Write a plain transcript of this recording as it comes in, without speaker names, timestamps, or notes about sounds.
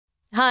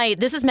Hi,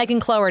 this is Megan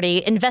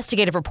Cloherty,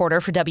 investigative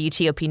reporter for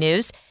WTOP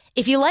News.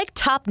 If you like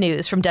top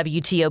news from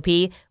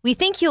WTOP, we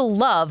think you'll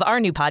love our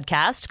new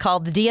podcast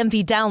called The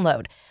DMV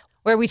Download,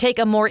 where we take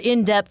a more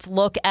in-depth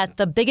look at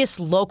the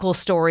biggest local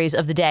stories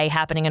of the day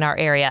happening in our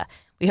area.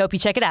 We hope you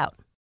check it out.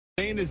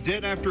 Man is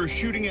dead after a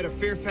shooting at a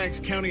Fairfax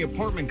County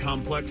apartment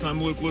complex.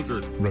 I'm Luke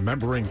Lukert.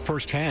 Remembering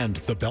firsthand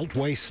the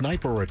Beltway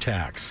sniper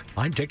attacks,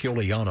 I'm Dick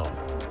Iuliano.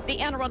 The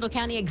Anne Arundel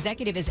County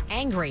executive is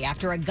angry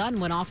after a gun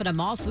went off at a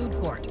mall food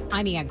court.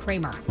 I'm Ian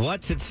Kramer.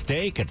 What's at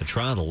stake at the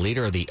trial of the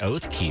leader of the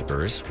Oath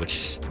Keepers,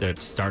 which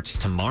starts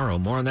tomorrow?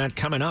 More on that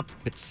coming up.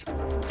 It's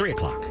 3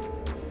 o'clock.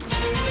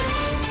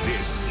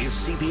 This is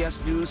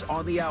CBS News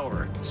on the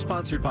Hour,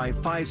 sponsored by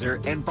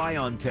Pfizer and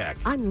BioNTech.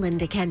 I'm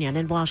Linda Kenyon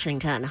in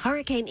Washington.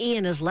 Hurricane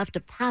Ian has left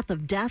a path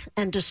of death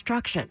and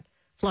destruction.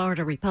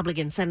 Florida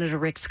Republican Senator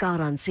Rick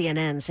Scott on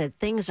CNN said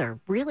things are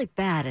really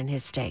bad in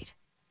his state.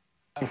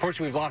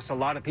 Unfortunately, we've lost a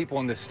lot of people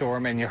in this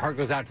storm, and your heart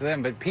goes out to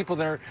them. But people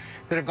that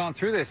have gone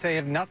through this, they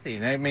have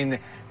nothing. I mean,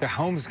 their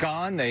home's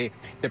gone. Their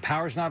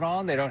power's not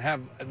on. They don't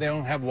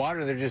have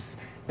water.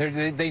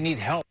 They need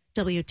help.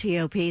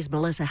 WTOP's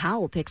Melissa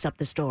Howell picks up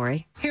the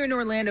story. Here in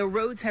Orlando,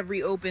 roads have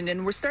reopened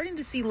and we're starting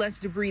to see less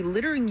debris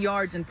littering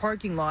yards and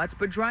parking lots,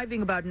 but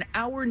driving about an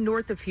hour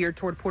north of here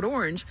toward Port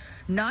Orange,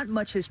 not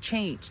much has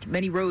changed.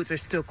 Many roads are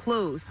still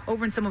closed.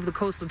 Over in some of the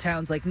coastal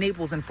towns like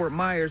Naples and Fort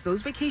Myers,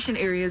 those vacation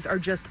areas are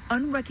just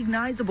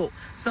unrecognizable.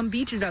 Some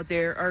beaches out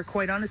there are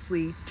quite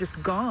honestly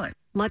just gone.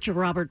 Much of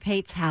Robert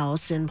Pate's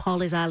house in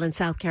Pawleys Island,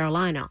 South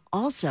Carolina,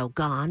 also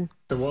gone.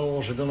 The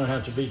walls are going to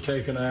have to be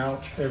taken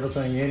out.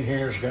 Everything in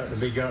here has got to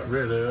be got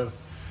rid of.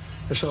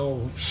 It's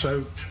all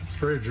soaked.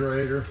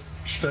 Refrigerator,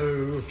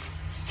 stove,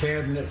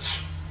 cabinets,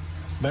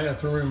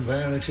 bathroom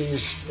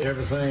vanities,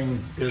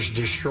 everything is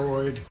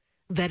destroyed.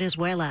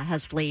 Venezuela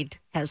has freed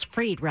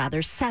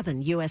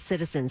 7 U.S.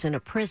 citizens in a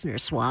prisoner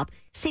swap.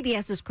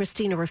 CBS's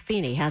Christina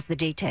Ruffini has the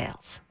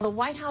details. The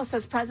White House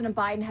says President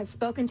Biden has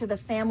spoken to the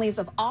families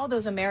of all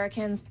those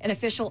Americans. An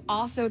official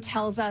also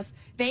tells us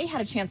they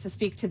had a chance to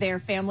speak to their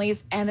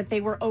families and that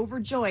they were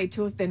overjoyed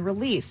to have been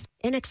released.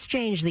 In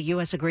exchange, the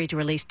U.S. agreed to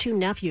release 2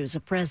 nephews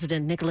of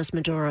President Nicolas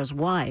Maduro's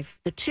wife.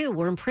 The 2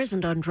 were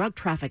imprisoned on drug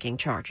trafficking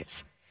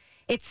charges.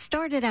 It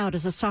started out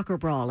as a soccer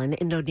brawl in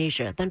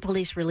Indonesia, then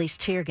police released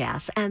tear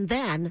gas, and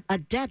then a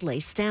deadly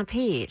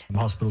stampede.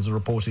 Hospitals are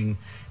reporting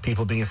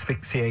people being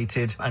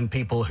asphyxiated, and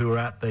people who were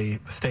at the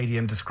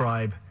stadium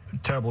describe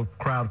terrible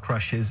crowd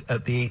crushes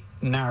at the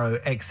narrow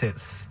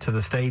exits to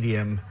the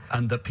stadium,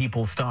 and that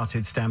people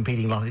started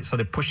stampeding,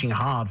 started pushing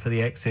hard for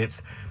the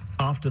exits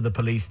after the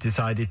police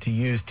decided to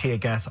use tear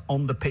gas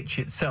on the pitch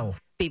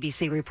itself.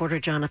 BBC reporter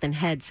Jonathan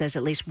Head says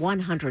at least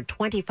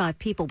 125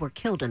 people were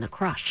killed in the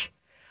crush.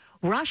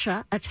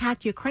 Russia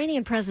attacked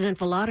Ukrainian President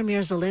Volodymyr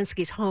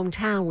Zelensky's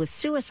hometown with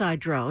suicide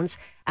drones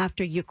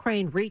after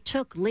Ukraine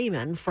retook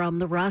Lyman from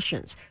the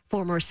Russians.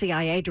 Former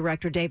CIA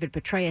Director David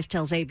Petraeus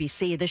tells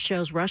ABC this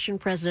shows Russian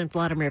President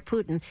Vladimir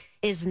Putin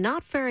is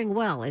not faring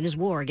well in his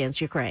war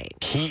against Ukraine.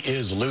 He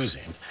is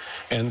losing,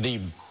 and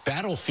the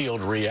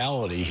battlefield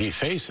reality he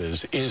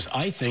faces is,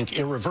 I think,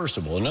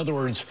 irreversible. In other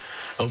words,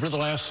 over the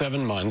last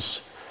 7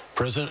 months,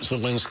 President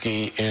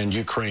Zelensky and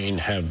Ukraine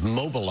have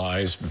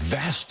mobilized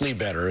vastly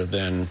better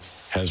than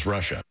has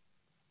Russia.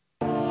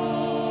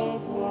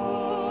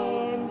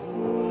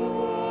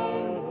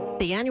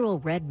 The annual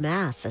Red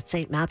Mass at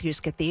St. Matthew's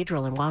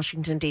Cathedral in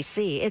Washington,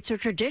 D.C. It's a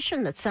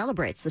tradition that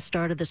celebrates the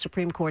start of the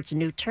Supreme Court's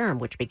new term,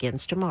 which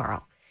begins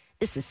tomorrow.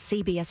 This is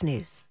CBS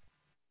News.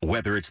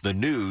 Whether it's the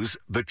news,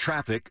 the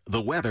traffic,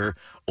 the weather,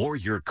 or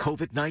your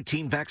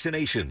COVID-19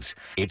 vaccinations,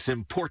 it's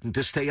important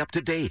to stay up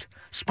to date.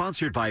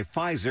 Sponsored by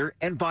Pfizer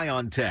and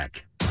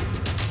BioNTech.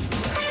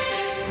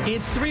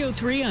 It's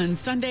 3:03 on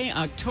Sunday,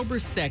 October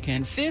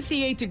 2nd.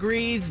 58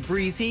 degrees,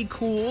 breezy,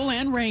 cool,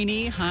 and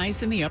rainy.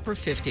 Highs in the upper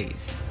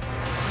 50s.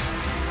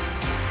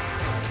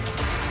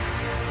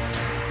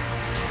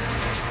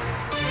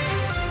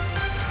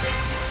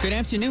 Good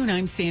afternoon.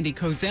 I'm Sandy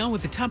Kozel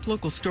with the top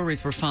local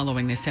stories we're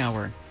following this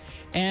hour.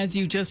 As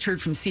you just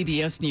heard from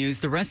CBS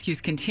News, the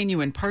rescues continue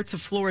in parts of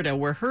Florida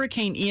where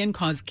Hurricane Ian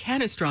caused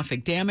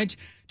catastrophic damage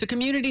to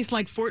communities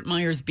like Fort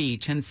Myers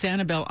Beach and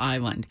Sanibel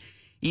Island.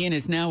 Ian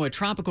is now a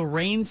tropical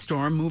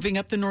rainstorm moving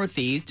up the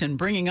northeast and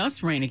bringing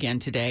us rain again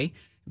today,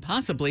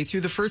 possibly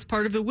through the first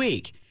part of the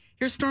week.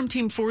 Here's Storm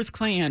Team 4's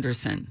Clay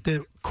Anderson.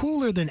 The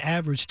cooler than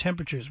average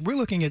temperatures. We're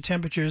looking at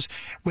temperatures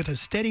with a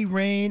steady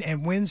rain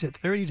and winds at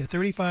 30 to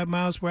 35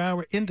 miles per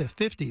hour in the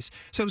 50s.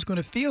 So it's going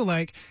to feel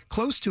like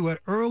close to an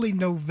early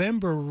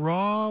November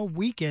raw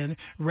weekend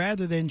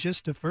rather than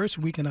just the first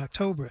week in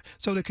October.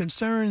 So the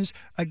concerns,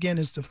 again,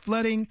 is the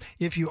flooding.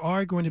 If you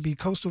are going to be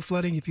coastal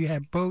flooding, if you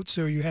have boats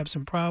or you have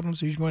some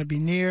problems or you're going to be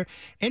near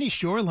any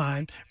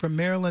shoreline from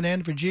Maryland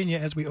and Virginia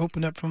as we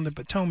open up from the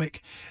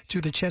Potomac to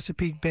the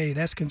Chesapeake Bay,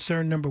 that's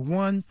concern number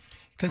 1.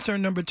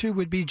 Concern number 2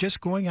 would be just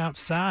going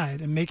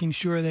outside and making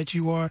sure that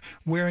you are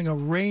wearing a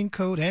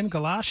raincoat and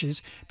galoshes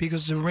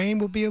because the rain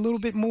will be a little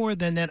bit more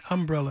than that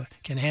umbrella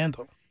can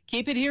handle.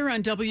 Keep it here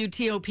on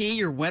WTOP,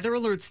 your weather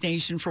alert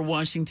station for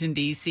Washington,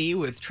 D.C.,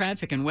 with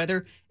traffic and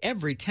weather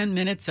every 10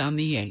 minutes on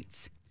the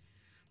 8s.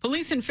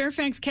 Police in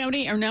Fairfax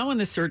County are now on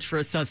the search for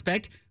a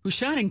suspect who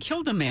shot and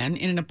killed a man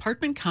in an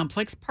apartment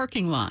complex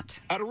parking lot.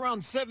 At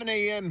around 7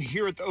 a.m.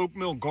 here at the Oak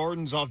Mill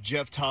Gardens off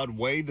Jeff Todd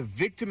Way, the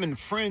victim and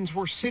friends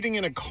were sitting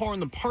in a car in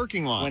the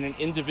parking lot. When an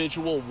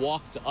individual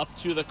walked up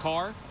to the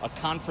car, a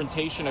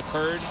confrontation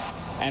occurred,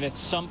 and at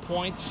some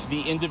point,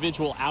 the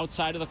individual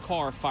outside of the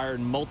car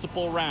fired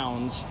multiple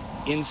rounds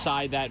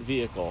inside that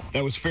vehicle.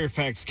 That was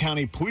Fairfax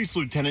County Police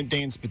Lieutenant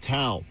Dan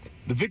Spital.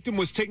 The victim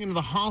was taken to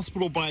the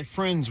hospital by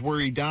friends where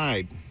he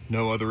died.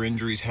 No other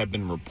injuries have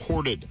been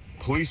reported.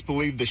 Police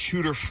believe the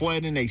shooter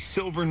fled in a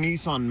silver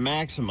Nissan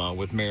Maxima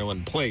with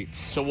Maryland plates.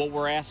 So what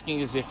we're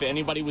asking is if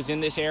anybody was in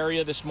this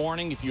area this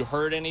morning, if you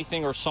heard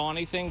anything or saw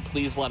anything,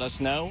 please let us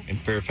know. In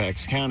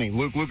Fairfax County,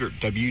 Luke Lukert,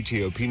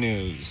 WTOP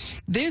News.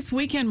 This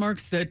weekend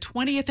marks the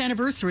 20th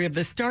anniversary of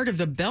the start of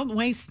the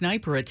Beltway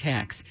sniper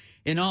attacks.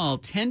 In all,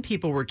 10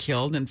 people were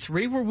killed and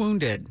 3 were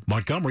wounded.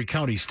 Montgomery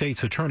County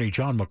State's Attorney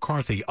John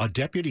McCarthy, a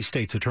deputy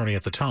state's attorney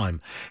at the time,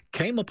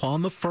 came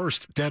upon the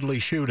first deadly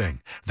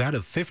shooting, that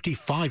of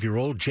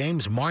 55-year-old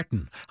James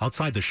Martin,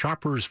 outside the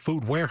Shoppers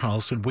Food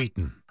Warehouse in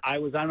Wheaton. I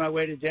was on my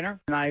way to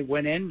dinner, and I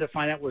went in to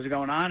find out what was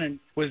going on and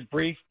was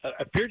briefed.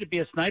 Appeared to be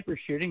a sniper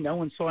shooting. No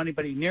one saw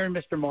anybody near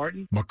Mr.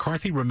 Martin.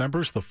 McCarthy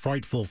remembers the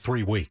frightful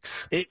 3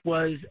 weeks. It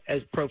was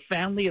as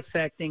profoundly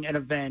affecting an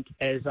event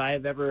as I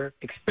have ever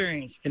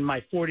experienced in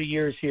my 40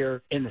 years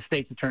here in the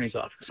state's attorney's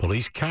office.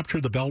 Police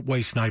captured the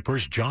Beltway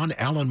snipers John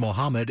Allen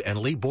Mohammed and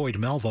Lee Boyd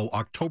Melvo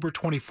October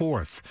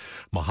 24th.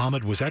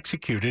 Mohammed was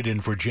executed in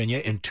Virginia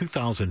in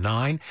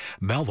 2009.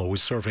 Melvo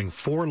was serving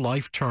 4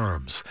 life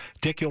terms.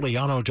 Dick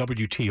Iuliano,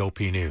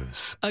 WTOP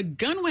News. A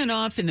gun went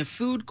off in the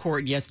food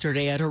court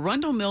yesterday at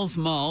Arundel Mills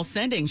Mall,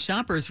 sending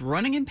shoppers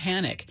running in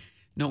panic.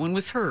 No one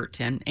was hurt,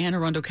 and Anne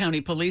Arundel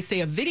County police say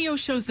a video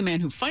shows the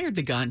man who fired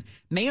the gun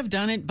may have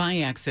done it by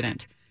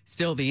accident.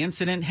 Still, the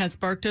incident has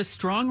sparked a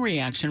strong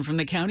reaction from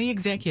the county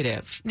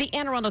executive. The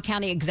Anne Arundel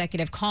County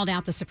executive called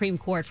out the Supreme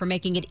Court for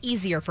making it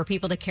easier for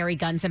people to carry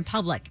guns in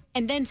public.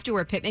 And then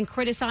Stuart Pittman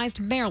criticized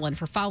Maryland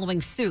for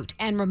following suit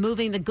and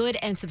removing the good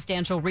and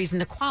substantial reason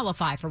to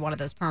qualify for one of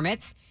those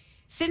permits.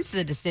 Since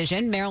the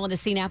decision, Maryland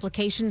has seen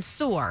applications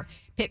soar.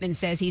 Pittman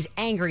says he's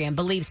angry and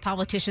believes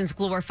politicians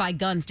glorify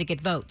guns to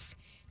get votes.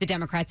 The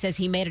Democrat says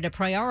he made it a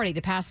priority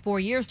the past 4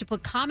 years to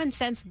put common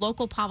sense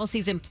local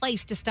policies in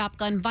place to stop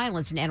gun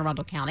violence in Anne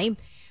Arundel County.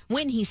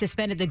 When he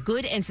suspended the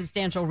good and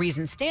substantial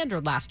reason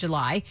standard last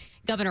July,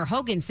 Governor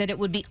Hogan said it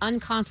would be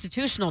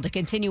unconstitutional to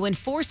continue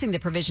enforcing the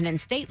provision in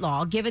state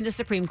law given the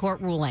Supreme Court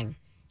ruling.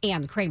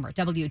 Ann Kramer,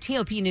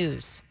 WTOP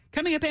News.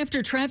 Coming up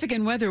after traffic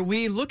and weather,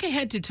 we look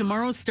ahead to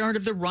tomorrow's start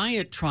of the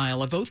riot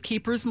trial of Oath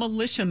Keepers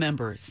militia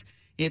members.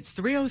 It's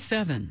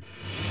 3:07.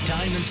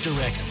 Diamonds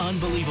Direct's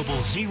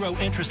unbelievable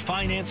zero-interest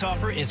finance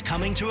offer is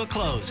coming to a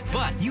close,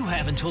 but you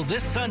have until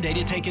this Sunday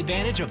to take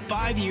advantage of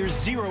 5 years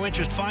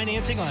zero-interest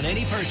financing on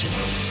any purchase.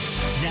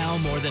 Now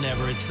more than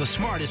ever, it's the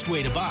smartest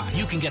way to buy.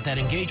 You can get that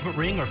engagement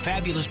ring or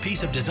fabulous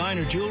piece of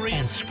designer jewelry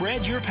and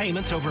spread your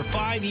payments over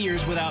 5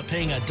 years without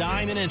paying a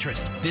dime in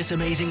interest. This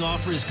amazing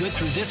offer is good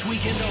through this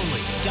weekend only.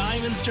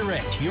 Diamonds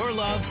Direct, your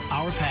love,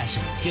 our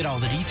passion. Get all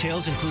the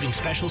details, including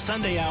special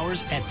Sunday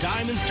hours, at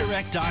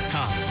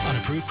diamondsdirect.com on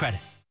approved credit.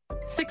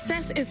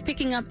 Success is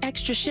picking up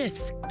extra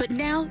shifts, but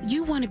now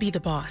you want to be the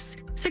boss.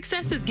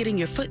 Success is getting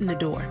your foot in the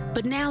door,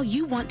 but now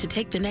you want to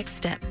take the next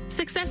step.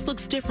 Success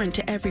looks different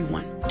to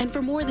everyone, and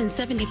for more than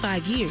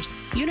 75 years,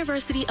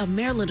 University of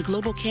Maryland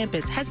Global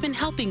Campus has been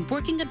helping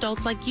working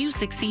adults like you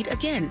succeed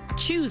again.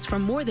 Choose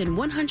from more than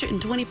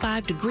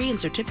 125 degree and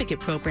certificate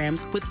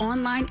programs with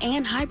online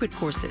and hybrid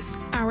courses.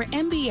 Our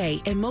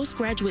MBA and most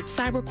graduate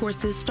cyber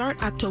courses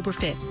start October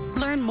 5th.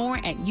 Learn more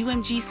at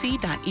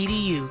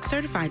umgc.edu,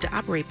 certified to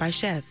operate by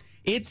Chev.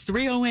 It's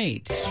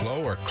 3:08.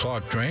 Slow or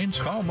clogged drains?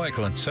 Call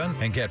Michael & Son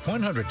and get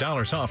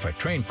 $100 off at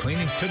drain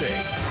cleaning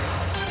today.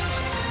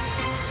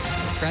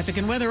 Traffic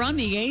and weather on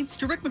the 8s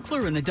to Rick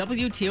McClure in the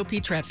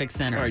WTOP Traffic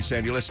Center. All right,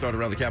 Sandy, let's start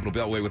around the Capitol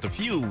Beltway with a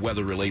few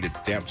weather-related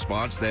damp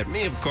spots that may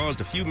have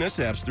caused a few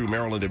mishaps through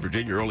Maryland and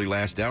Virginia early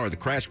last hour. The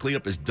crash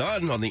cleanup is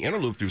done on the inner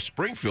loop through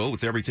Springfield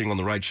with everything on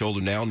the right shoulder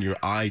now near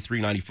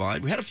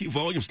I-395. We had a few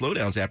volume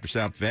slowdowns after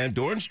South Van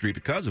Dorn Street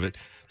because of it.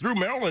 Through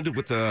Maryland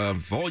with a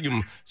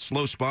volume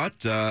slow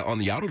spot on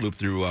the outer loop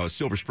through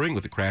Silver Spring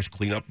with the crash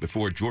cleanup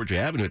before Georgia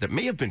Avenue that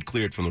may have been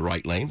cleared from the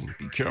right lanes.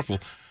 Be careful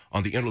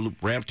on the inner loop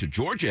ramp to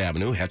Georgia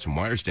Avenue. Had some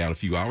wires down a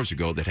few hours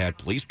ago that had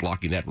police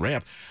blocking that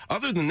ramp.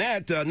 Other than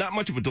that, not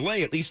much of a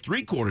delay, at least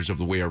 3/4 of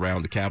the way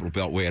around the Capitol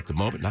Beltway at the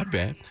moment. Not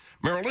bad.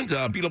 Maryland,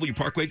 BW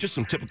Parkway, just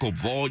some typical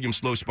volume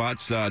slow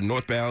spots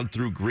northbound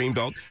through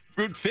Greenbelt.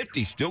 Route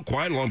 50, still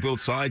quiet along both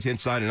sides,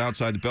 inside and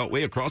outside the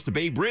Beltway. Across the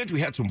Bay Bridge, we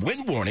had some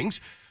wind warnings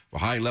for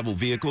high-level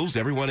vehicles.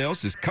 Everyone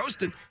else is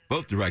coasting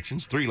both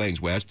directions, 3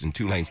 lanes west and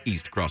 2 lanes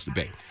east across the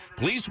bay.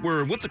 Police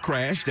were with the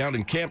crash down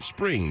in Camp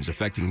Springs,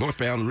 affecting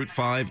northbound Route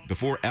 5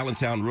 before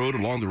Allentown Road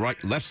along the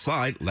left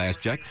side, last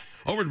check.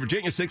 Over to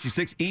Virginia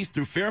 66 east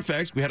through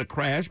Fairfax, we had a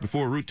crash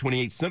before Route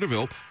 28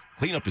 Centerville.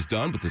 Cleanup is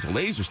done, but the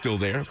delays are still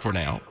there for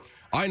now.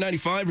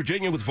 I-95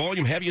 Virginia with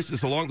volume heaviest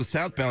is along the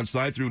southbound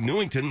side through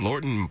Newington,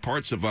 Lorton,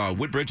 parts of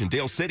Woodbridge and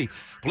Dale City.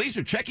 Police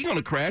are checking on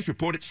a crash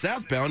reported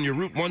southbound near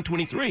Route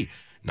 123.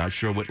 Not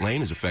sure what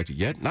lane is affected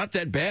yet. Not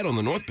that bad on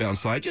the northbound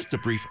side, just a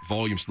brief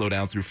volume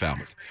slowdown through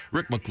Falmouth.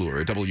 Rick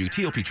McClure,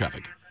 WTOP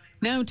Traffic.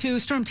 Now to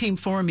Storm Team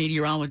 4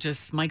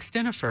 meteorologist Mike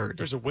Steniford.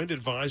 There's a wind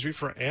advisory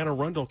for Anne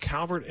Arundel,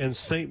 Calvert, and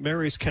St.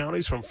 Mary's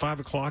counties from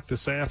 5 o'clock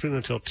this afternoon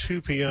until 2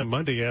 p.m.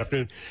 Monday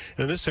afternoon.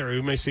 In this area,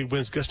 we may see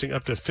winds gusting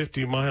up to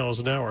 50 miles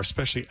an hour,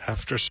 especially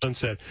after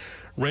sunset.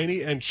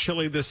 Rainy and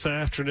chilly this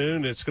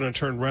afternoon. It's going to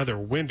turn rather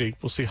windy.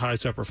 We'll see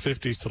highs upper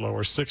 50s to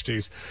lower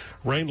 60s.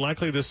 Rain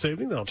likely this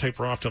evening. That'll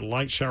taper off to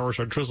light showers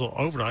or drizzle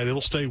overnight.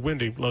 It'll stay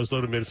windy, lows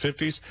low to mid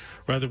 50s.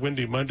 Rather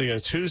windy Monday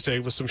and Tuesday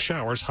with some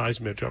showers, highs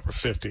mid to upper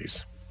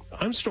 50s.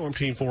 I'm Storm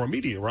Team 4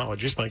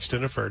 meteorologist Mike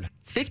Steniford.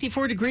 It's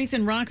 54 degrees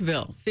in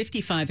Rockville,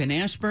 55 in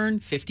Ashburn,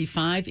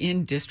 55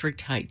 in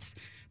District Heights.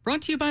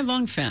 Brought to you by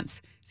Long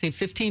Fence. Save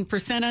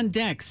 15% on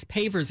decks,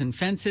 pavers, and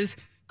fences.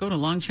 Go to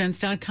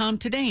longfence.com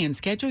today and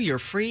schedule your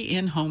free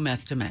in-home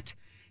estimate.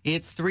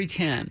 It's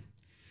 3:10.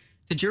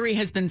 The jury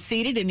has been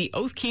seated in the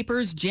Oath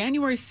Keepers'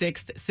 January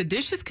 6th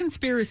seditious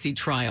conspiracy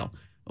trial.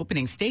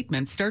 Opening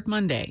statements start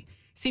Monday.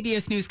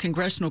 CBS News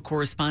congressional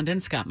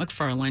correspondent Scott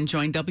McFarland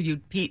joined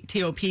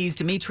WTOP's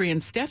Dimitri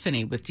and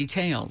Stephanie with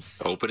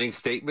details. Opening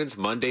statements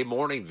Monday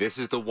morning. This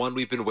is the one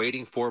we've been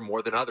waiting for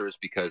more than others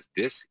because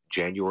this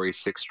January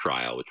 6th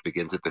trial, which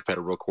begins at the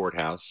federal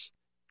courthouse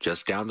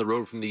just down the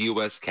road from the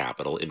U.S.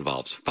 Capitol,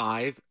 involves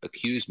 5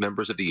 accused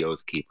members of the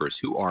Oath Keepers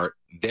who are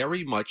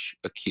very much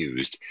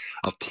accused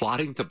of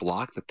plotting to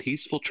block the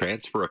peaceful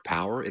transfer of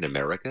power in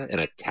America and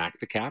attack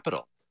the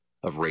Capitol,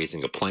 of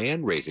raising a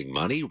plan, raising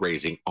money,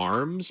 raising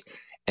arms,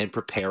 and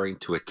preparing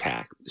to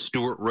attack.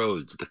 Stuart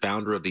Rhodes, the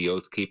founder of the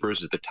Oath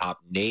Keepers, is the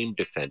top named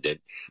defendant,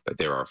 but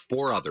there are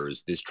 4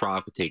 others. This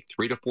trial could take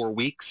 3 to 4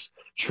 weeks.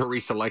 Jury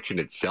selection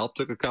itself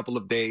took a couple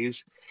of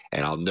days.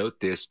 And I'll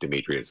note this,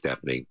 Dimitri and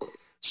Stephanie,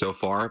 so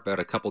far about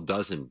a couple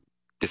dozen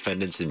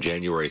defendants in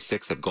January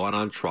 6th have gone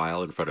on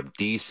trial in front of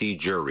D.C.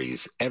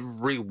 juries.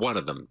 Every one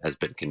of them has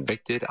been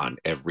convicted on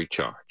every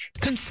charge.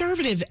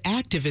 Conservative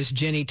activist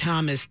Jenny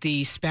Thomas,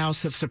 the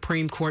spouse of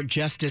Supreme Court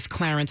Justice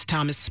Clarence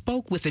Thomas,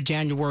 spoke with the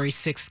January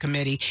 6th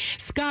committee.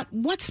 Scott,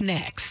 what's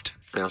next?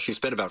 Now, she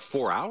spent about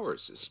 4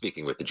 hours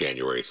speaking with the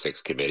January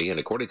 6th committee, and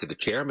according to the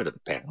chairman of the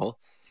panel,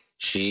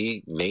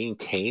 she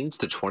maintains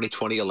the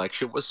 2020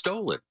 election was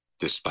stolen,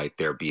 despite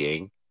there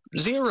being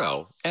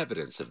zero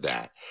evidence of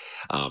that.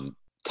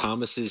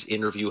 Thomas's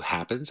interview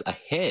happens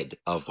ahead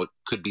of what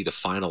could be the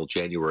final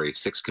January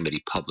 6th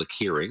committee public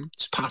hearing.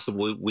 It's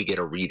possible we get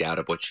a readout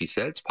of what she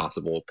said. It's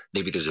possible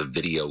maybe there's a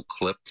video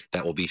clip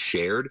that will be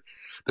shared.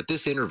 But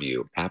this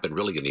interview happened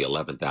really in the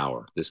 11th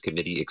hour. This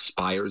committee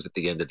expires at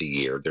the end of the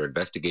year. Their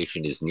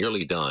investigation is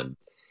nearly done.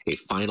 A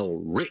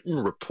final written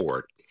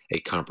report,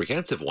 a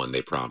comprehensive one,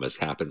 they promise,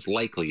 happens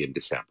likely in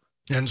December.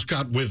 And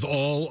Scott, with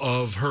all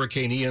of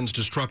Hurricane Ian's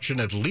destruction,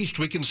 at least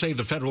we can say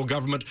the federal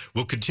government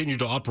will continue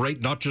to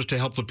operate, not just to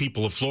help the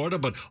people of Florida,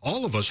 but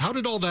all of us. How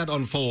did all that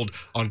unfold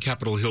on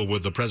Capitol Hill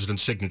with the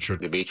president's signature?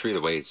 Dimitri,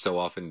 the way it so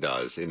often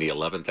does, in the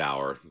 11th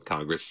hour,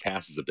 Congress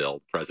passes a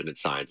bill, the president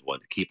signs one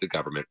to keep the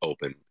government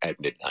open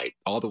at midnight,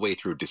 all the way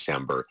through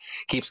December,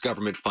 keeps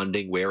government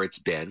funding where it's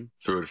been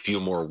through a few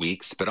more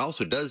weeks, but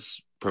also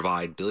does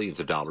provide billions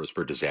of dollars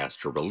for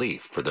disaster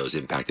relief for those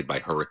impacted by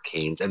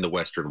hurricanes and the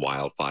western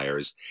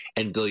wildfires,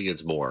 and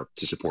billions more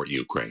to support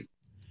Ukraine.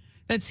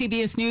 That's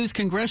CBS News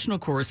congressional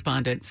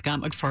correspondent Scott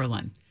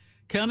McFarland.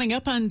 Coming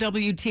up on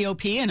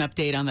WTOP, an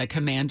update on the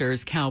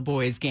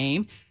Commanders-Cowboys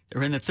game.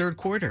 They're in the third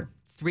quarter.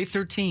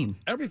 3:13.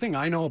 Everything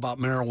I know about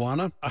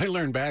marijuana, I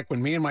learned back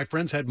when me and my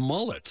friends had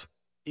mullets.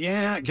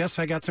 Yeah, I guess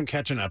I got some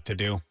catching up to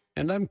do.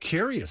 And I'm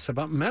curious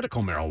about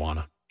medical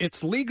marijuana.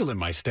 It's legal in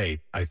my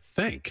state, I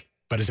think.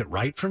 But is it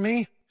right for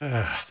me?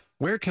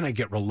 Where can I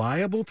get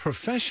reliable,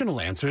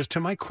 professional answers to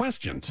my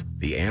questions?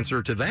 The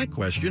answer to that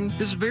question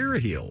is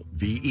Veriheal,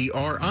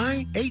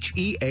 VERIHEAL.com.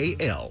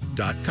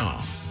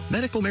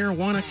 Medical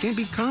marijuana can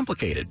be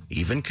complicated,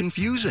 even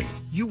confusing.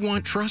 You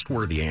want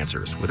trustworthy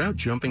answers without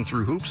jumping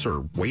through hoops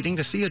or waiting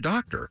to see a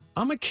doctor.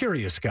 I'm a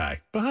curious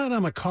guy, but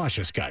I'm a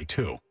cautious guy,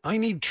 too. I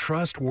need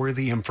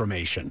trustworthy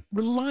information,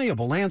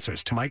 reliable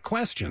answers to my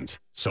questions.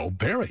 So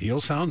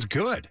Veriheal sounds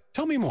good.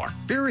 Tell me more.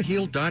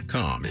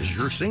 Veriheal.com is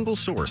your single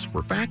source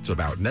for facts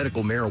about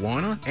medical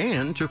marijuana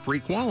and to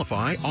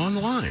pre-qualify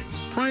online.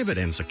 Private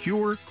and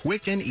secure,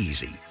 quick and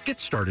easy. Get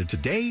started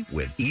today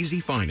with easy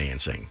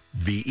financing.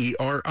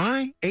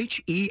 VERIHEAL.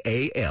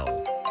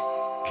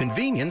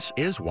 Convenience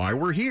is why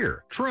we're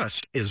here.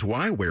 Trust is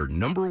why we're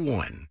number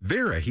one.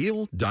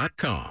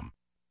 Veriheal.com.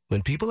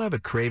 When people have a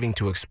craving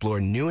to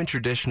explore new and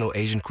traditional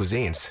Asian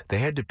cuisines, they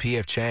head to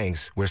P.F.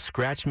 Chang's, where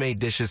scratch-made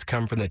dishes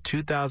come from the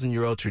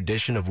 2,000-year-old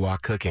tradition of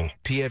wok cooking.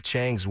 P.F.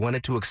 Chang's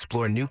wanted to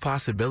explore new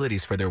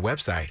possibilities for their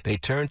website. They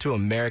turned to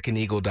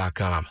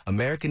AmericanEagle.com.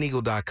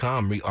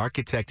 AmericanEagle.com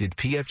re-architected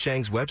P.F.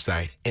 Chang's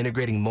website,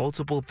 integrating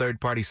multiple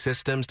third-party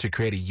systems to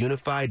create a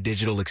unified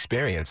digital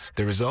experience.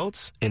 The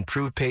results?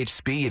 Improved page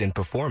speed and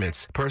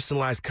performance,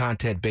 personalized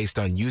content based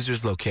on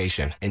users'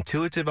 location,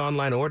 intuitive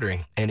online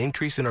ordering, an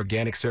increase in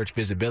organic search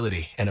visibility,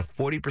 and a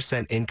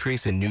 40%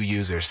 increase in new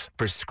users.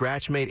 For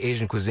scratch-made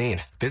Asian cuisine,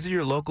 visit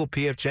your local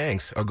P.F.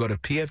 Chang's or go to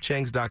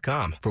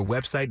pfchangs.com for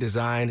website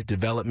design,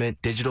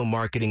 development, digital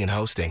marketing, and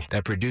hosting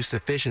that produce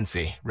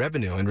efficiency,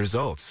 revenue, and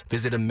results.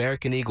 Visit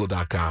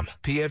AmericanEagle.com.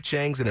 P.F.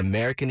 Chang's and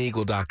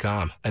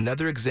AmericanEagle.com.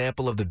 Another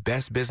example of the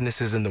best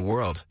businesses in the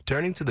world,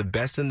 turning to the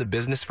best in the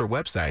business for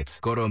websites.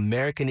 Go to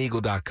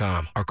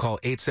AmericanEagle.com or call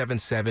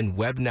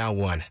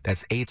 877-WEB-NOW1.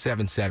 That's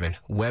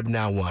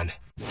 877-WEB-NOW1.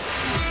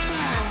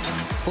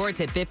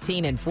 Sports at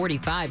 15 and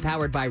 45,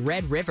 powered by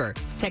Red River.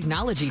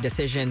 Technology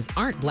decisions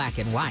aren't black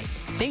and white.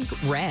 Think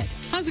red.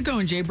 How's it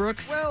going, Jay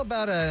Brooks? Well,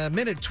 about a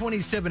minute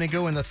 27 to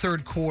go in the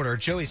third quarter.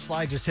 Joey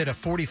Slye just hit a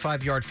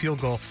 45-yard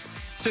field goal.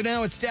 So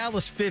now it's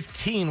Dallas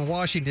 15,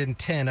 Washington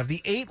 10. Of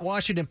the 8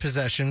 Washington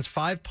possessions,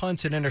 5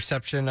 punts, an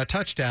interception, a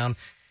touchdown,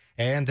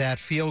 and that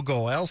field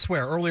goal.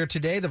 Elsewhere, earlier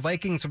today, the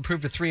Vikings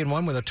improved to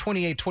 3-1 with a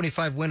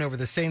 28-25 win over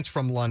the Saints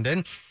from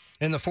London.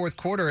 In the fourth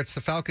quarter, it's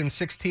the Falcons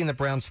 16, the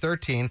Browns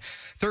 13.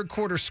 Third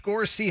quarter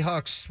score,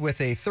 Seahawks with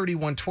a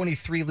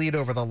 31-23 lead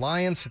over the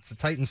Lions. It's the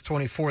Titans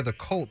 24, the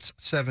Colts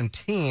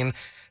 17.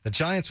 The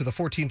Giants with a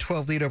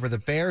 14-12 lead over the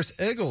Bears.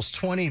 Eagles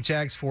 20,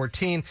 Jags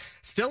 14.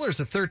 Steelers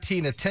a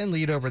 13-10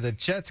 lead over the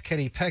Jets.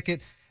 Kenny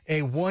Pickett,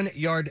 a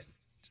 1-yard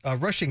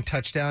rushing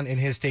touchdown in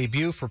his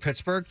debut for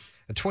Pittsburgh.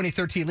 A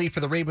 20-13 lead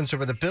for the Ravens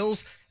over the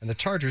Bills. And the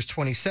Chargers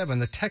 27,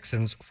 the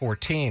Texans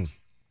 14.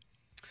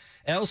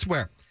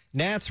 Elsewhere,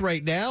 Nats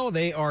right now,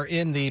 they are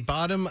in the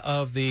bottom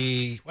of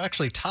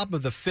top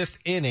of the fifth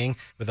inning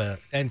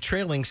and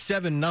trailing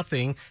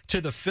 7-0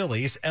 to the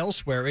Phillies.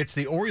 Elsewhere, it's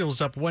the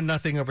Orioles up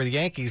 1-0 over the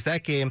Yankees.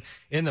 That game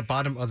in the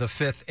bottom of the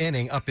fifth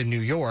inning up in New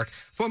York.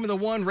 Formula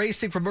One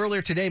racing from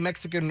earlier today,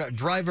 Mexican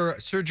driver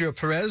Sergio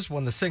Perez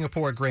won the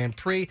Singapore Grand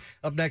Prix.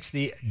 Up next,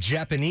 the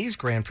Japanese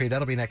Grand Prix.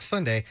 That'll be next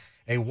Sunday,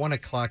 a 1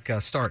 o'clock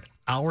start,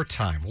 our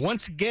time.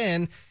 Once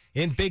again,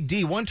 in Big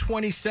D,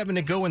 1:27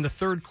 to go in the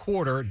third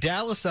quarter.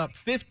 Dallas up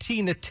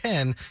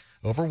 15-10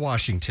 over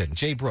Washington.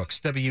 Jay Brooks,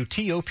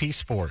 WTOP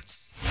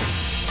Sports.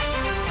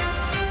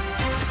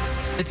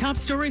 The top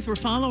stories we're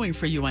following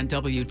for you on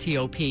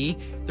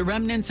WTOP. The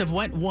remnants of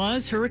what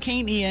was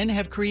Hurricane Ian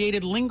have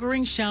created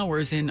lingering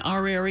showers in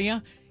our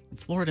area. In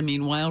Florida,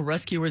 meanwhile,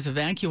 rescuers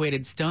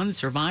evacuated stunned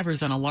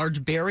survivors on a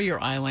large barrier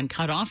island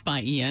cut off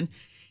by Ian.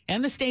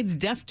 And the state's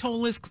death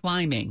toll is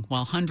climbing,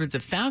 while hundreds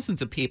of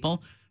thousands of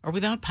people are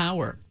without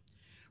power.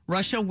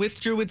 Russia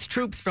withdrew its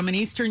troops from an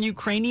eastern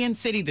Ukrainian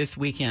city this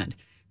weekend.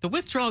 The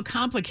withdrawal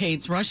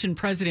complicates Russian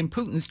President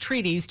Putin's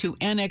treaties to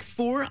annex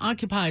 4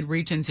 occupied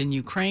regions in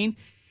Ukraine,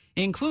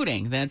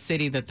 including that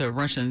city that the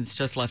Russians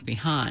just left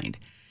behind.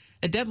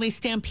 A deadly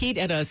stampede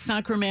at a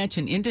soccer match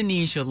in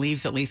Indonesia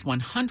leaves at least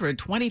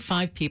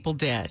 125 people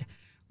dead.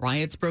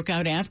 Riots broke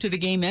out after the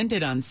game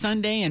ended on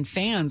Sunday, and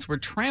fans were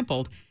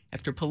trampled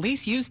after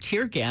police used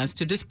tear gas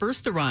to disperse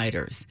the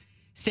rioters.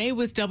 Stay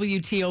with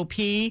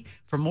WTOP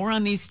for more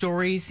on these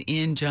stories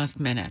in just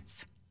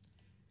minutes.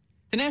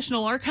 The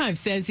National Archives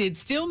says it's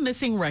still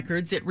missing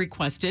records it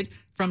requested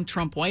from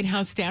Trump White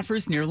House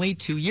staffers nearly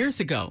 2 years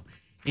ago.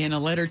 In a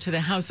letter to the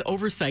House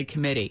Oversight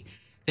Committee,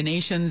 the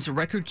nation's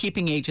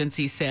record-keeping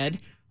agency said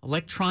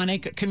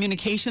electronic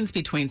communications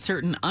between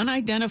certain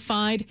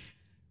unidentified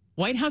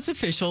White House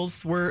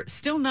officials were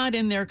still not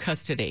in their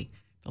custody.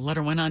 The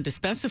letter went on to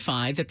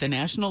specify that the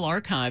National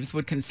Archives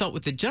would consult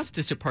with the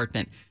Justice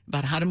Department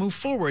about how to move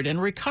forward and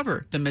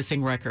recover the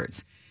missing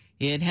records.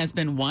 It has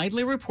been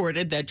widely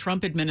reported that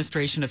Trump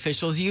administration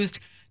officials used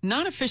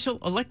non-official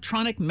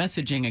electronic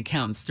messaging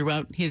accounts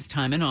throughout his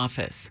time in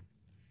office.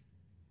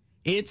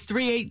 It's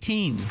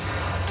 3:18.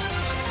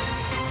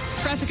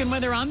 Traffic and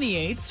weather on the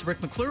 8s.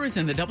 Rick McClure is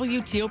in the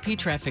WTOP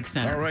Traffic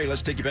Center. All right,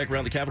 let's take you back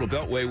around the Capitol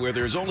Beltway where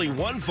there's only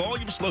one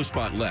volume slow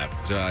spot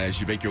left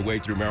as you make your way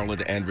through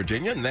Maryland and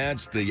Virginia, and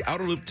that's the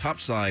outer loop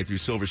topside through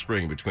Silver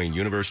Spring between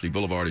University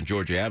Boulevard and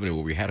Georgia Avenue,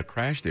 where we had a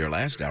crash there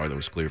last hour that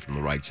was clear from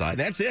the right side.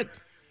 That's it.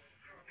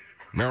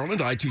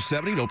 Maryland,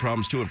 I-270, no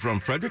problems to and from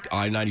Frederick.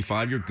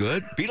 I-95, you're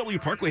good.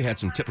 BW Parkway had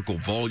some typical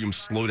volume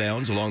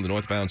slowdowns along the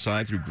northbound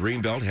side through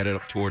Greenbelt, headed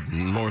up toward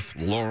North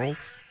Laurel.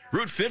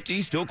 Route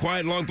 50, still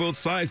quiet along both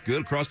sides.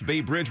 Good across the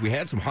Bay Bridge. We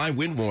had some high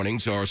wind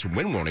warnings, or some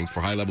wind warnings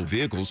for high-level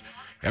vehicles.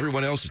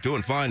 Everyone else is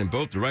doing fine in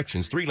both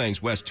directions. 3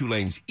 lanes west, 2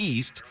 lanes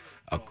east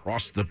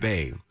across the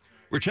bay.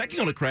 We're checking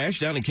on a crash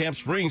down in Camp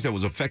Springs that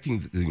was affecting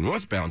the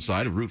northbound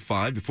side of Route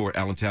 5 before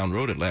Allentown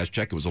Road. At last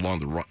check, it was along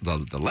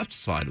the left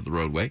side of the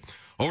roadway.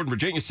 Over in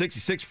Virginia,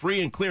 66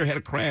 free and clear, had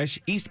a crash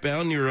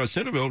eastbound near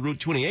Centerville, Route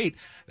 28.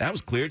 That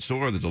was cleared, so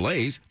are the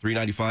delays.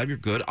 395, you're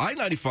good.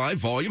 I-95,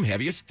 volume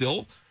heaviest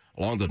still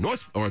along the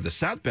north or the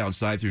southbound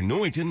side through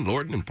Newington,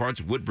 Lorton, and parts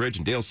of Woodbridge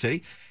and Dale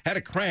City. Had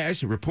a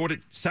crash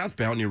reported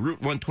southbound near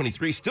Route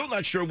 123. Still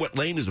not sure what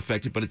lane is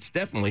affected, but it's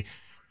definitely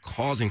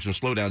causing some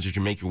slowdowns as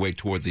you make your way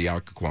toward the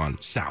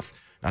Occoquan south.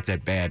 Not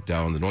that bad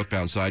on the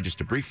northbound side,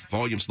 just a brief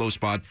volume slow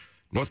spot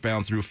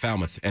northbound through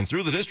Falmouth. And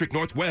through the District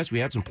Northwest, we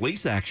had some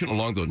police action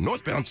along the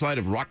northbound side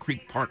of Rock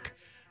Creek Park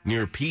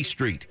near P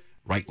Street.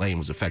 Right lane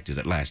was affected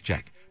at last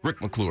check.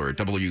 Rick McClure,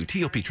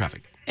 WTOP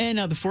Traffic. And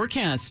now the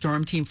forecast.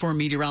 Storm Team 4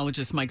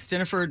 meteorologist Mike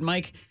Stiniford.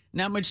 Mike,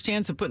 not much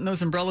chance of putting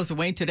those umbrellas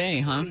away today,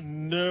 huh?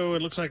 No,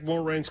 it looks like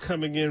more rain's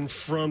coming in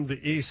from the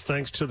east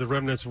thanks to the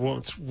remnants of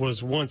what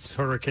was once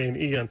Hurricane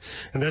Ian.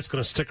 And that's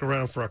going to stick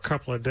around for a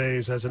couple of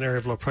days as an area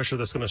of low pressure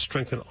that's going to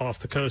strengthen off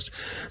the coast.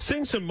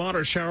 Seeing some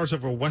moderate showers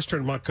over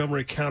western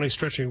Montgomery County,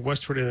 stretching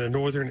westward in the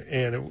northern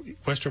and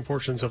western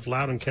portions of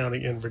Loudoun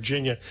County in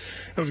Virginia.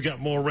 And we've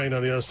got more rain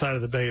on the other side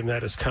of the bay, and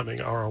that is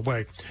coming our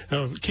way.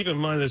 Now, keep in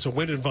mind there's a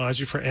wind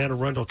advisory for Anne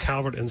Arundel,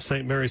 Calvert, and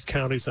St. Mary's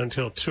counties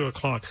until 2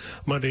 o'clock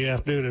Monday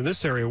afternoon. In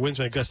this area, winds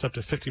may gust up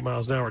to 50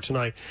 miles an hour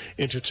tonight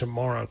into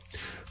tomorrow.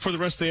 For the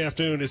rest of the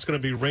afternoon, it's going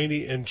to be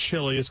rainy and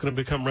chilly. It's going to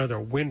become rather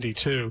windy,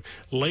 too.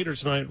 Later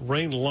tonight,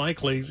 rain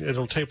likely.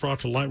 It'll taper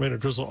off to light rain or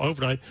drizzle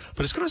overnight,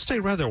 but it's going to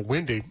stay rather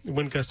windy.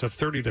 Wind gusts of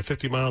 30 to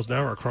 50 miles an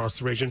hour across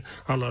the region.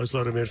 Our lows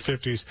low to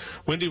mid-50s.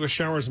 Windy with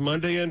showers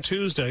Monday and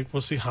Tuesday. We'll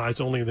see highs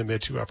only in the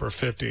mid to upper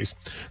 50s.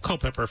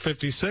 Culpeper,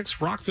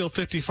 56. Rockville,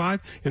 55.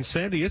 In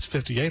Sandy, it's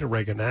 58 at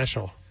Reagan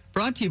National.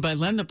 Brought to you by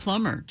Len the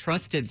Plumber.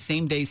 Trusted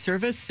same-day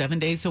service 7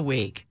 days a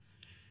week.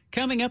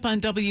 Coming up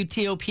on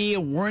WTOP, a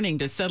warning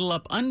to settle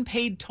up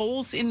unpaid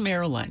tolls in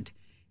Maryland.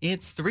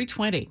 It's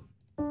 3:20.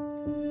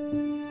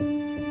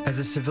 As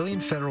a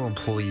civilian federal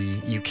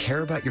employee, you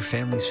care about your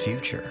family's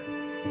future.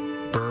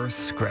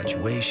 Births,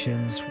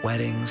 graduations,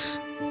 weddings.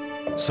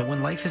 So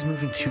when life is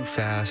moving too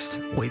fast,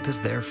 WAEPA's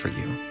there for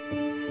you.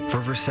 For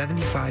over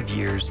 75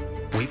 years,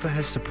 WAEPA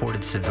has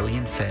supported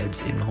civilian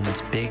feds in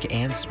moments big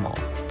and small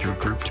through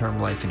group term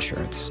life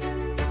insurance.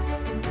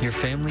 Your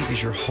family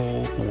is your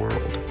whole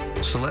world,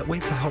 so let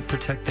WAEPA help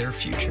protect their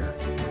future.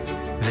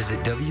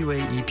 Visit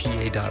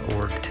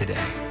WAEPA.org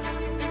today.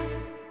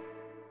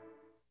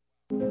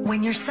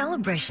 When your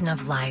celebration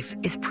of life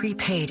is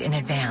prepaid in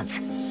advance,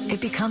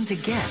 it becomes a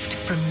gift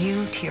from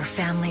you to your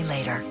family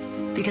later,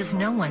 because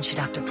no one should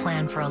have to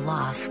plan for a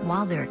loss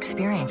while they're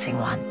experiencing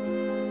one.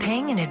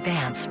 Paying in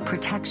advance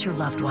protects your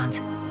loved ones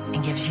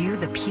and gives you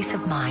the peace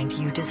of mind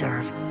you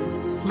deserve.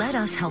 Let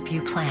us help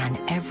you plan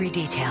every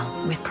detail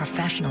with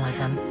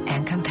professionalism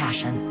and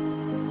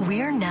compassion.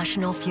 We're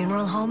National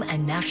Funeral Home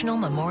and National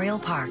Memorial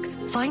Park.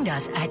 Find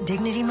us at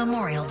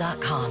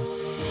dignitymemorial.com.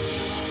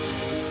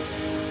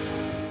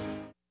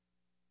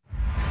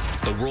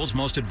 The world's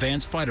most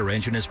advanced fighter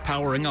engine is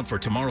powering up for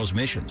tomorrow's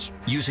missions.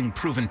 Using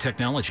proven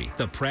technology,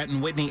 the Pratt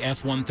 & Whitney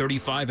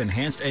F-135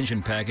 Enhanced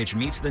Engine Package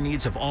meets the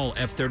needs of all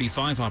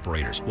F-35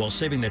 operators while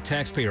saving the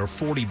taxpayer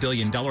 $40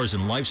 billion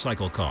in life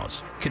cycle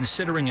costs.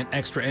 Considering an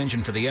extra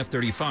engine for the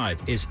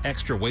F-35 is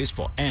extra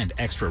wasteful and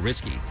extra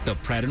risky. The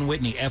Pratt &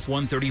 Whitney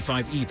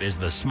F-135 EAP is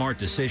the smart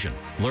decision.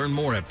 Learn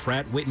more at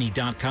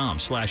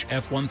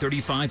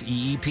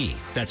prattwhitney.com/F135EEP.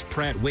 That's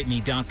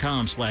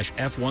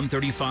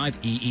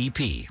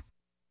prattwhitney.com/F135EEP.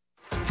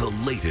 The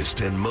latest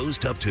and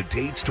most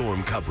up-to-date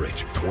storm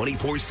coverage,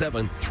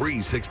 24/7,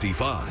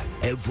 365,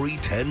 every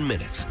 10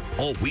 minutes,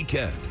 all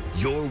weekend.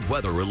 Your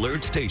weather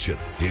alert station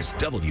is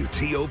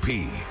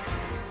WTOP.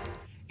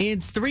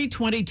 It's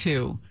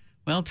 3:22.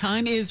 Well,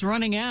 time is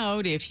running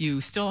out if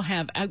you still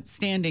have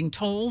outstanding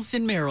tolls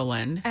in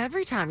Maryland.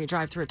 Every time you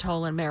drive through a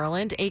toll in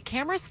Maryland, a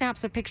camera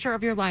snaps a picture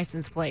of your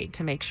license plate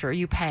to make sure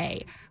you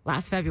pay.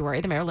 Last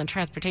February, the Maryland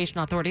Transportation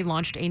Authority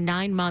launched a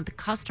 9-month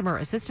customer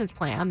assistance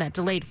plan that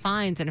delayed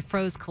fines and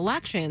froze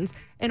collections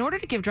in order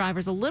to give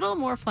drivers a little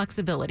more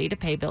flexibility to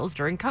pay bills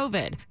during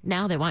COVID.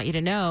 Now they want you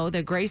to know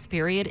the grace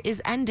period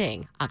is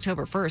ending.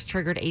 October 1st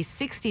triggered a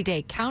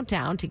 60-day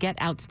countdown to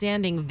get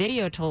outstanding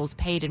video tolls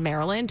paid in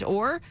Maryland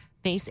or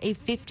face a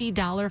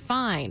 $50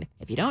 fine.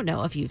 If you don't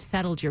know if you've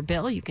settled your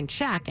bill, you can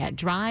check at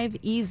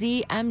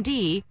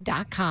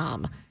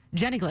driveeasymd.com.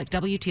 Jenny Glick,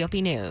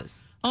 WTOP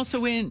News.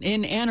 Also in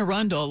Anne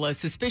Arundel, a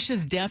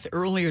suspicious death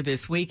earlier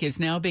this week is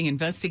now being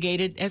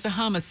investigated as a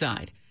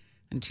homicide.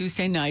 On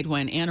Tuesday night,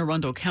 when Anne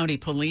Arundel County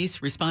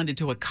Police responded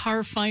to a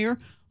car fire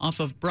off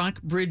of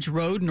Brock Bridge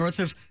Road north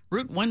of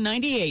Route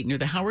 198 near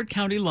the Howard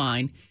County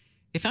line,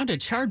 they found a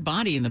charred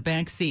body in the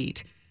back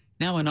seat.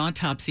 Now an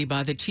autopsy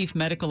by the chief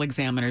medical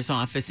examiner's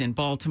office in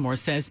Baltimore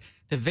says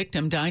the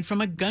victim died from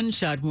a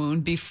gunshot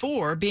wound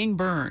before being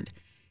burned.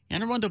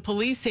 Anne Arundel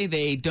police say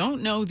they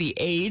don't know the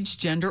age,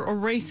 gender, or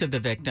race of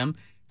the victim.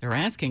 They're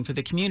asking for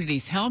the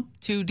community's help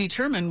to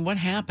determine what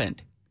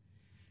happened.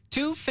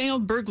 2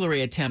 failed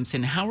burglary attempts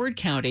in Howard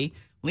County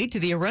lead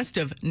to the arrest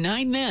of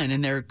 9 men,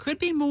 and there could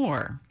be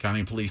more.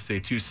 County police say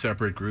 2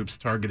 separate groups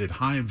targeted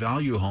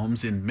high-value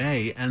homes in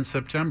May and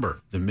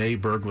September. The May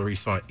burglary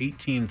saw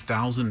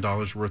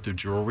 $18,000 worth of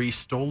jewelry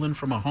stolen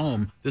from a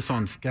home, this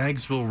on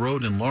Skaggsville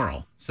Road in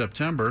Laurel.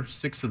 September,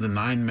 6 of the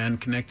 9 men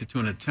connected to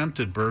an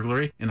attempted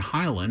burglary in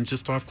Highland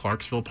just off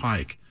Clarksville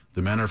Pike.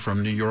 The men are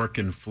from New York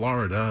and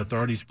Florida.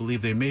 Authorities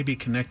believe they may be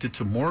connected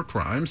to more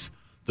crimes.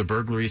 The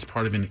burglary is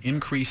part of an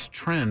increased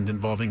trend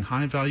involving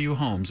high-value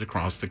homes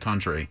across the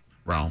country.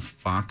 Ralph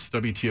Fox,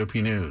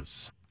 WTOP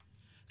News.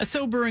 A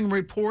sobering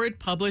report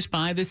published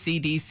by the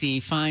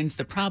CDC finds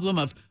the problem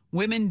of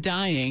women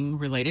dying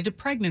related to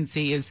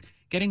pregnancy is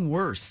getting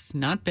worse,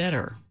 not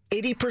better.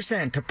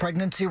 80% of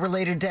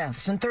pregnancy-related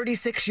deaths in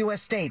 36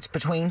 U.S. states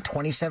between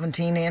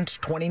 2017 and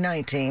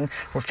 2019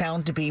 were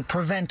found to be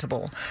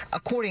preventable,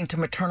 according to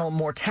maternal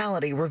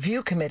mortality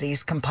review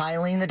committees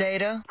compiling the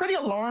data. Pretty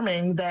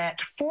alarming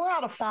that 4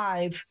 out of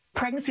 5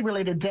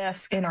 pregnancy-related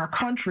deaths in our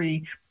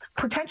country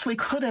potentially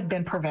could have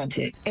been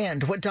prevented.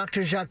 And what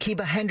Dr.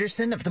 Jaquiba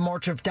Henderson of the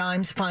March of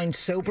Dimes finds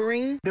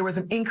sobering? There was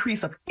an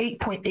increase of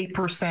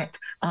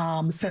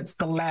 8.8% since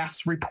the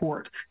last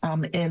report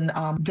in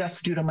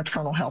deaths due to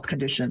maternal health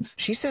conditions.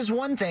 She says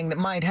one thing that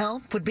might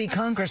help would be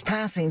Congress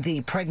passing the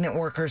Pregnant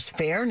Workers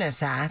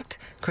Fairness Act.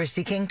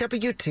 Christy King,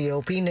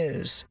 WTOP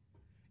News.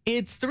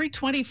 It's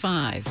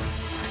 3:25.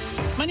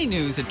 Money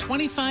news at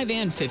 25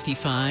 and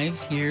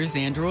 55. Here's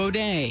Andrew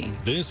O'Day.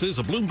 This is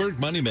a Bloomberg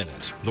Money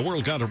Minute. The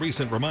world got a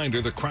recent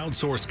reminder that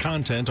crowdsourced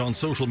content on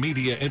social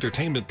media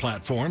entertainment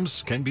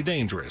platforms can be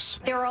dangerous.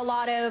 There are a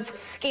lot of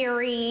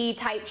scary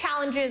type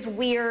challenges,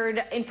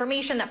 weird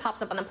information that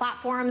pops up on the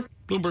platforms.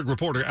 Bloomberg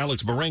reporter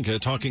Alex Barenka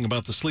talking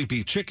about the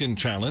Sleepy Chicken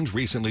Challenge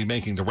recently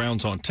making the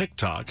rounds on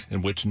TikTok,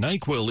 in which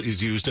NyQuil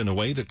is used in a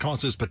way that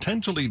causes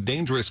potentially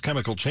dangerous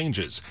chemical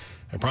changes.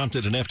 It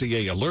prompted an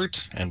FDA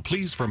alert and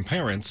pleas from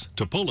parents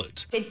to pull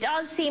it. It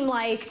does seem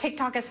like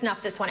TikTok has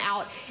snuffed this one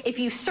out. If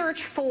you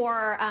search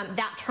for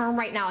that term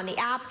right now in the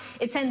app,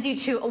 it sends you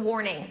to a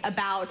warning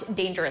about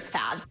dangerous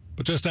fads.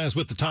 But just as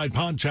with the Tide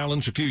Pod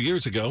Challenge a few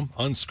years ago,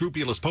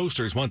 unscrupulous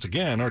posters once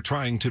again are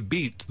trying to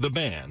beat the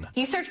ban.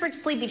 You search for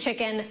Sleepy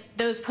Chicken,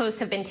 those posts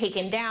have been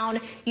taken down.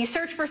 You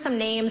search for some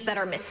names that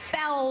are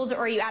misspelled,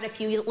 or you add a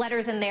few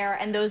letters in there,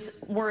 and those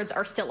words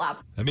are still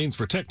up. That means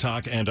for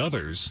TikTok and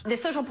others, the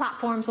social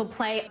platforms will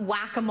play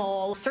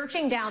whack-a-mole,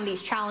 searching down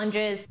these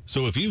challenges.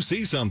 So if you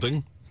see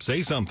something,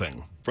 say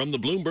something. From the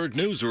Bloomberg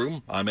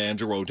Newsroom, I'm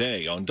Andrew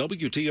O'Day on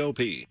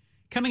WTOP.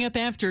 Coming up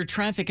after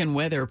traffic and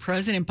weather,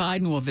 President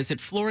Biden will visit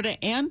Florida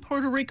and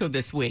Puerto Rico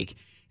this week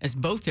as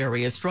both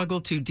areas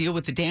struggle to deal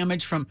with the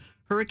damage from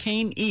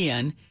Hurricane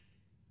Ian.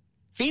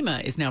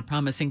 FEMA is now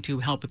promising to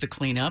help with the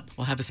cleanup.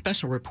 We'll have a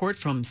special report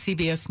from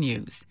CBS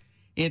News.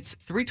 It's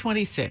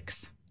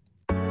 3:26.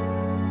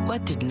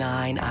 What did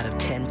 9 out of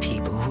 10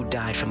 people who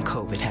died from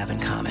COVID have in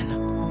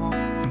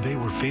common? They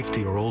were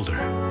 50 or older.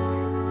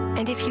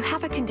 And if you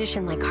have a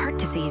condition like heart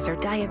disease or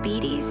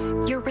diabetes,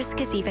 your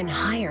risk is even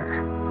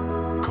higher.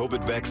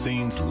 COVID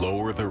vaccines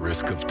lower the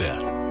risk of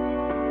death.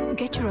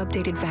 Get your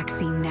updated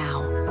vaccine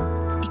now.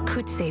 It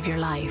could save your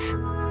life.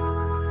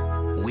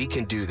 We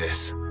can do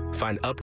this. Find up